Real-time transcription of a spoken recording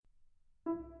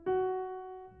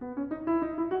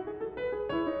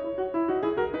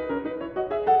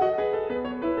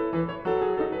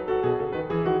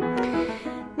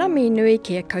mi nui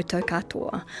kia koutou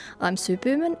katoa. I'm Sue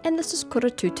Berman and this is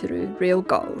Kura Tūturu, Real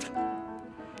Gold.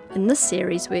 In this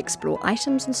series we explore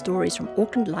items and stories from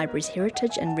Auckland Library's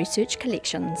heritage and research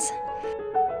collections.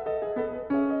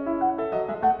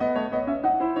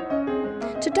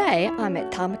 Today I'm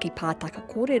at Tāmaki Pātaka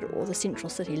Kōrero, the Central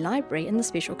City Library, in the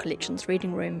Special Collections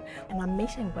Reading Room, and I'm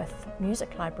meeting with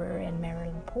music librarian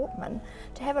Marilyn Portman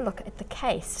to have a look at the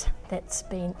case that's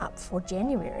been up for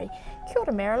January. Kia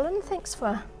ora Marilyn, thanks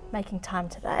for making time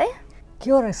today.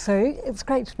 Kia ora Sue, it's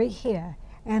great to be here,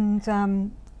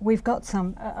 and we've got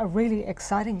a really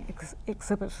exciting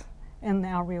exhibit in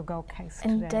our Real Gold case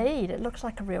today. Indeed, it looks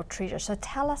like a real treasure, so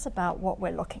tell us about what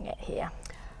we're looking at here.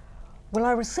 Well,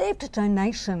 I received a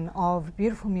donation of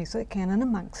beautiful music, and in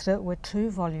amongst it were 2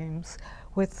 volumes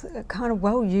with kind of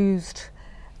well-used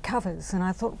covers, and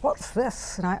I thought, what's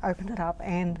this? And I opened it up,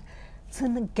 and it's a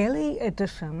Nageli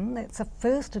edition. That's a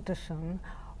first edition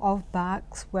of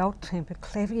Bach's Well-Tempered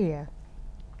Clavier.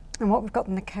 And what we've got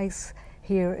in the case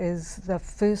here is the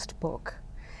first book,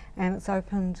 and it's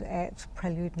opened at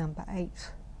Prelude number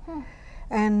 8.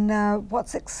 And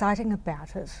what's exciting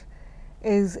about it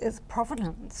is its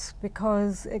provenance,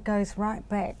 because it goes right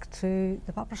back to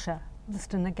the publisher,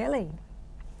 Mr. Nageli.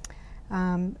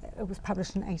 It was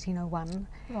published in 1801.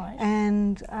 Right.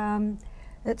 And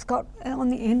it's got, on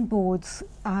the end boards,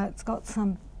 it's got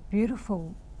some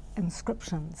beautiful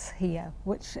inscriptions here,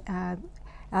 which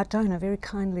our donor very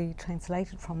kindly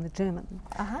translated from the German.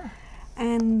 Uh-huh.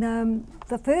 And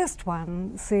the first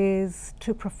one says,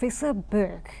 "To Professor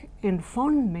Burke, in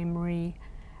fond memory,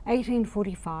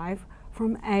 1845,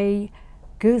 from A.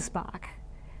 Gersbach,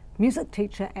 music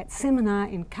teacher at seminar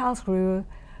in Karlsruhe,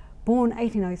 born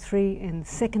 1803 in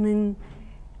Seckingen,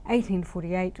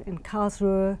 1848 in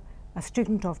Karlsruhe, a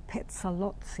student of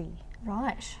Pestalozzi."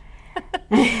 Right.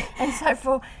 And so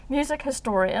for music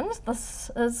historians, this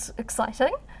is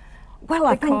exciting. Well,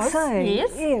 I think so.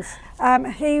 Yes.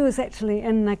 He was actually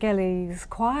in Nageli's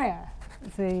choir,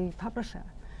 the publisher.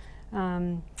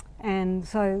 And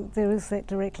so there is that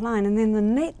direct line. And then the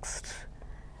next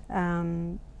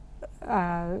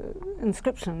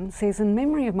inscription says, "In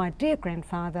memory of my dear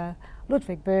grandfather,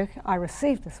 Ludwig Burke, I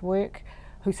received this work,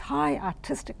 whose high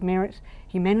artistic merit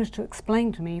he managed to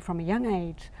explain to me from a young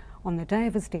age on the day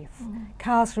of his death.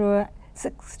 Karlsruhe,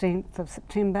 16th of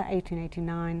September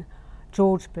 1889,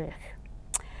 George Burke."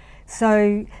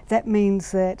 So that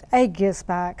means that A.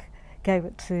 Gersbach gave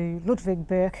it to Ludwig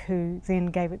Burke, who then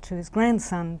gave it to his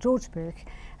grandson, George Burke,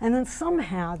 and then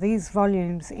somehow these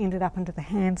volumes ended up into the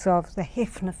hands of the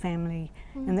Hefner family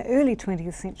in the early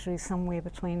 20th century, somewhere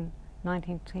between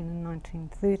 1910 and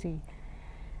 1930,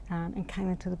 and came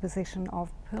into the possession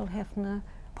of Paul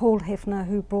Hefner,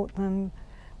 who brought them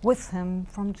with him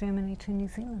from Germany to New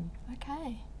Zealand.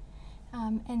 Okay.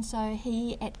 And so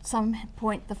at some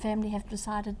point, the family have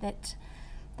decided that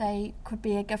they could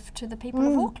be a gift to the people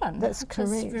of Auckland. That's which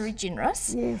correct. is very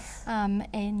generous. Yes.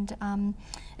 And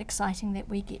exciting that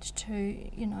we get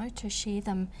to share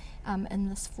them in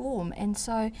this form. And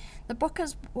so the book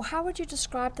is, well, how would you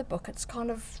describe the book? It's kind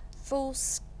of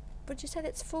would you say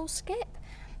that's full scap?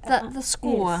 The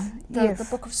score, yes. The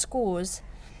book of scores.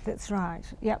 That's right,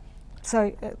 yep.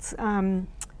 So it's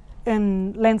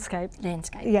in landscape.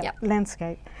 Yep.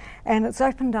 Landscape. And it's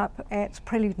opened up at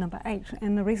Prelude number 8.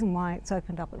 And the reason why it's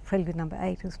opened up at Prelude number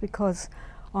 8 is because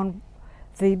on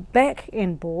the back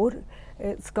end board,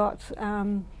 it's got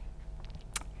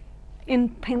in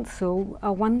pencil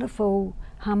a wonderful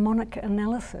harmonic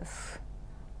analysis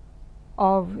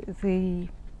of the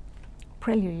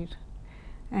prelude.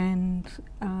 And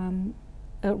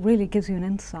it really gives you an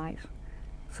insight,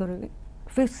 sort of,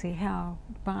 firstly how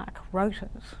Bach wrote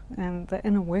it and the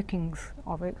inner workings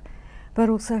of it, but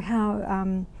also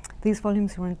how these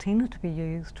volumes were intended to be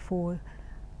used for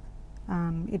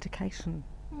education,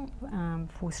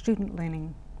 for student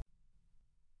learning.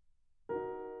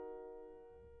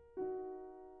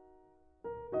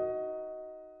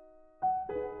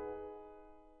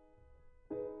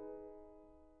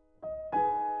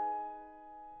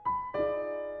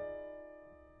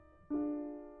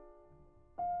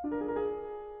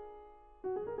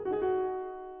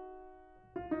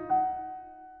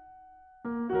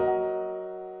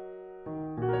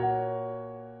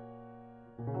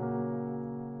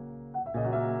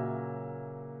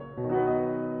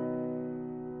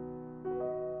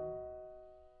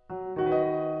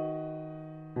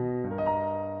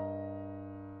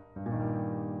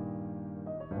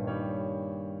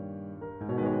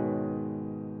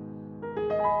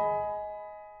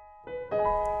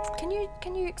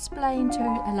 Can you explain to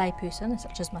a layperson,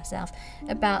 such as myself,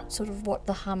 about sort of what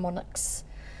the harmonics,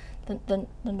 the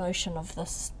notion of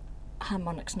this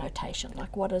harmonics notation?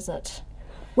 Like, what is it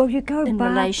Well, you go in bar,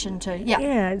 relation to?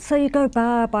 Yeah, so you go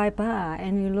bar by bar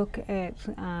and you look at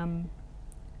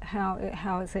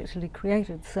how it's actually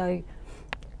created. So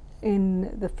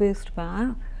in the first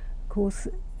bar, of course,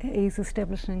 he's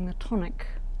establishing the tonic,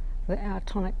 our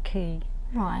tonic key.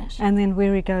 Right. And then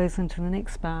where he goes into the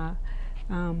next bar,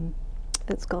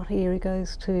 it's got here, he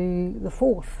goes to the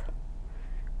fourth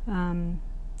in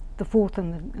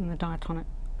the diatonic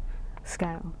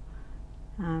scale.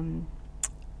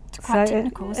 It's quite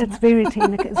technical, isn't it's it? very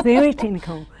technical. It's very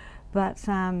technical, but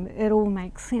it all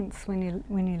makes sense when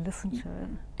you listen to it.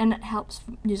 And it helps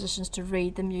musicians to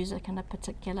read the music in a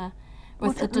particular,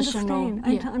 with to additional...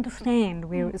 to understand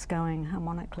where it's going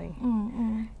harmonically.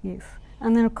 Mm. Yes.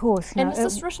 And then of course... And is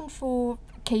this written for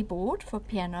keyboard, for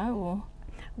piano, or...?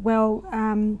 Well,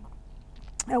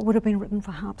 it would have been written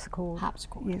for harpsichord.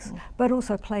 Harpsichord. Yes. But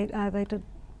also they did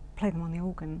play them on the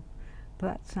organ,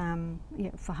 but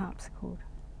for harpsichord.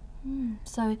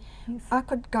 So Yes. I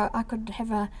could have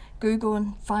a Google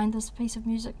and find this piece of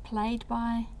music played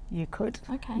by... You could.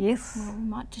 Okay. Yes. Well, we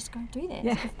might just go do that.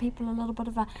 Yeah. Give people a little bit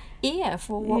of a ear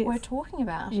for what Yes. we're talking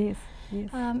about. Yes. Yes.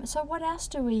 So what else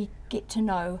do we get to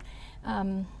know?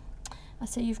 I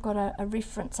see you've got a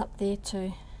reference up there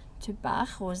to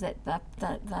Bach, or is that the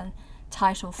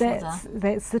title for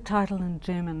That's the title in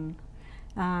German.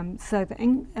 So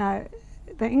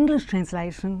the English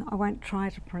translation, I won't try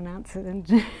to pronounce it in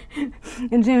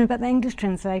German, but the English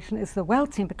translation is the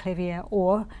Well-Tempo-Clavier,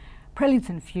 or Preludes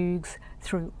and Fugues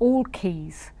Through All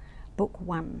Keys, Book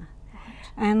 1. Right.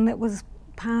 And it was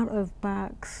part of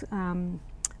Bach's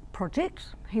project.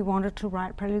 He wanted to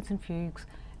write Preludes and Fugues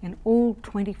in all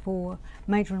 24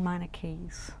 major and minor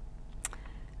keys.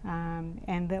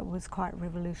 And that was quite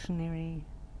revolutionary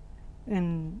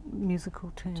in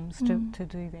musical terms to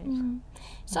do that.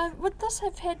 So would this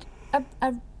have had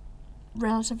a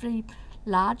relatively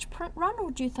large print run,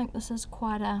 or do you think this is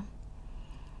quite a...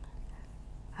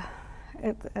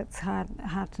 It's hard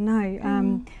to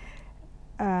know.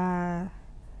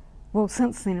 Well,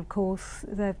 since then, of course,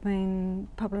 they've been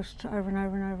published over and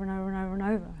over and over and over and over and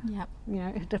over. Yep. You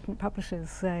know, different publishers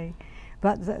say,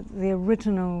 but the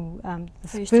original, the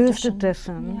First first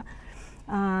edition.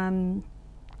 edition,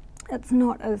 it's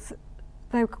not as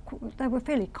they were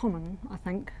fairly common, I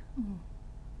think.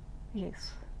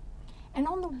 Yes. And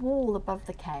on the wall above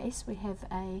the case, we have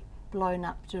a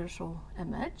blown-up digital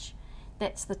image.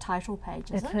 That's the title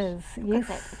page, is it? It is. Look Yes.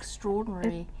 at that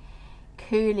extraordinary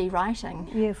curly writing.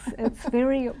 Yes, it's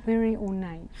very very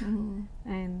ornate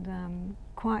and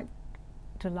quite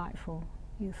delightful.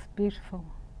 Yes, beautiful.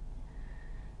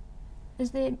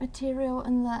 Is there material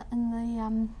in the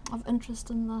of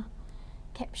interest in the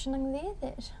captioning there?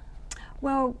 That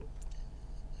Well,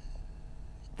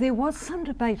 there was some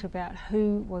debate about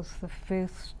who was the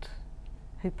first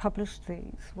who published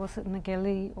these. Was it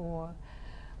Nageli or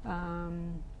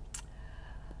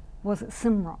was it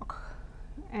Simrock?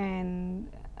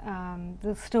 And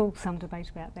there's still some debate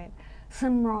about that.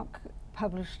 Simrock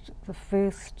published the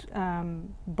first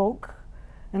book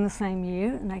in the same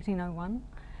year, in 1801,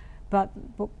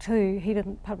 but book 2, he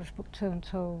didn't publish book 2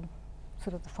 until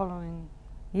sort of the following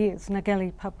years.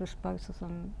 Nageli published both of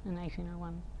them in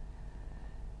 1801.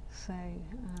 So,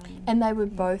 and they were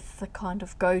both the kind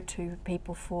of go-to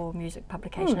people for music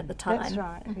publication at the time. That's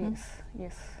right.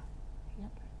 Yes.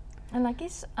 And I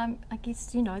guess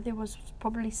you know, there was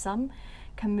probably some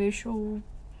commercial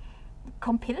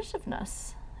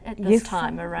competitiveness at this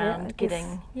time around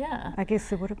getting. I guess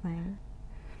there would have been.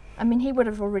 I mean, he would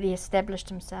have already established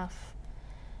himself.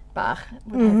 Bach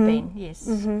would have been, yes.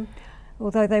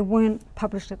 Although they weren't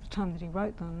published at the time that he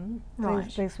wrote them. Right.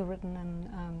 These were written in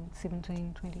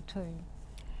 1722,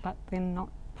 but then not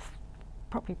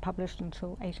properly published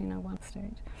until 1801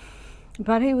 stage.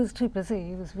 But he was too busy.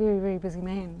 He was a very, very busy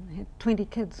man. He had 20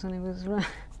 kids and he was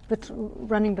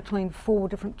running between 4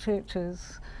 different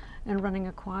churches and running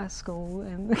a choir school.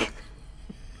 And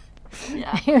he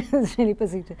was really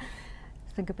busy to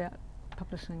think about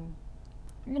publishing.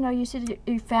 You know, you said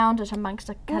you found it amongst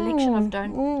a collection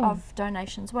of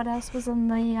donations. What else was in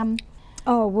the...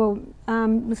 Oh, well,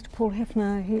 Mr. Paul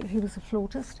Hefner, he was a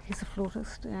flautist. He's a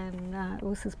flautist, and it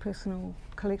was his personal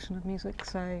collection of music.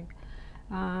 So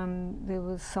there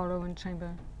was solo and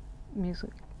chamber music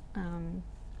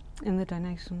in the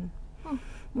donation.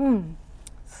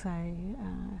 So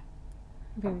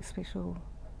very special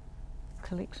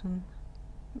collection.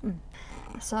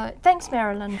 So thanks,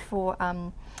 Marilyn, for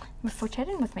for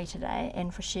chatting with me today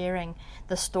and for sharing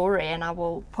the story. And I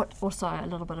will put also a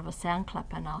little bit of a sound clip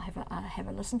and I'll have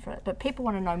a listen for it. But people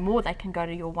want to know more, they can go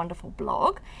to your wonderful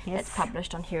blog. Yes. It's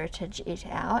published on Heritage et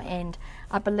al. And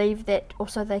I believe that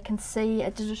also they can see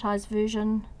a digitised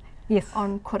version Yes.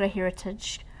 on Kura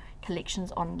Heritage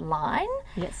Collections online,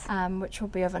 Yes. which will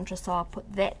be of interest, so I'll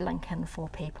put that link in for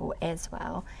people as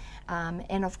well.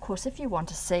 And of course, if you want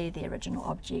to see the original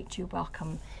object, you're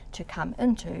welcome to come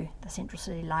into the Central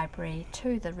City Library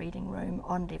to the reading room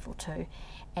on level 2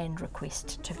 and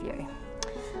request to view.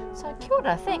 So kia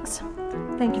ora, thanks.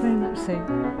 Thank you very much,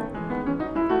 Sue.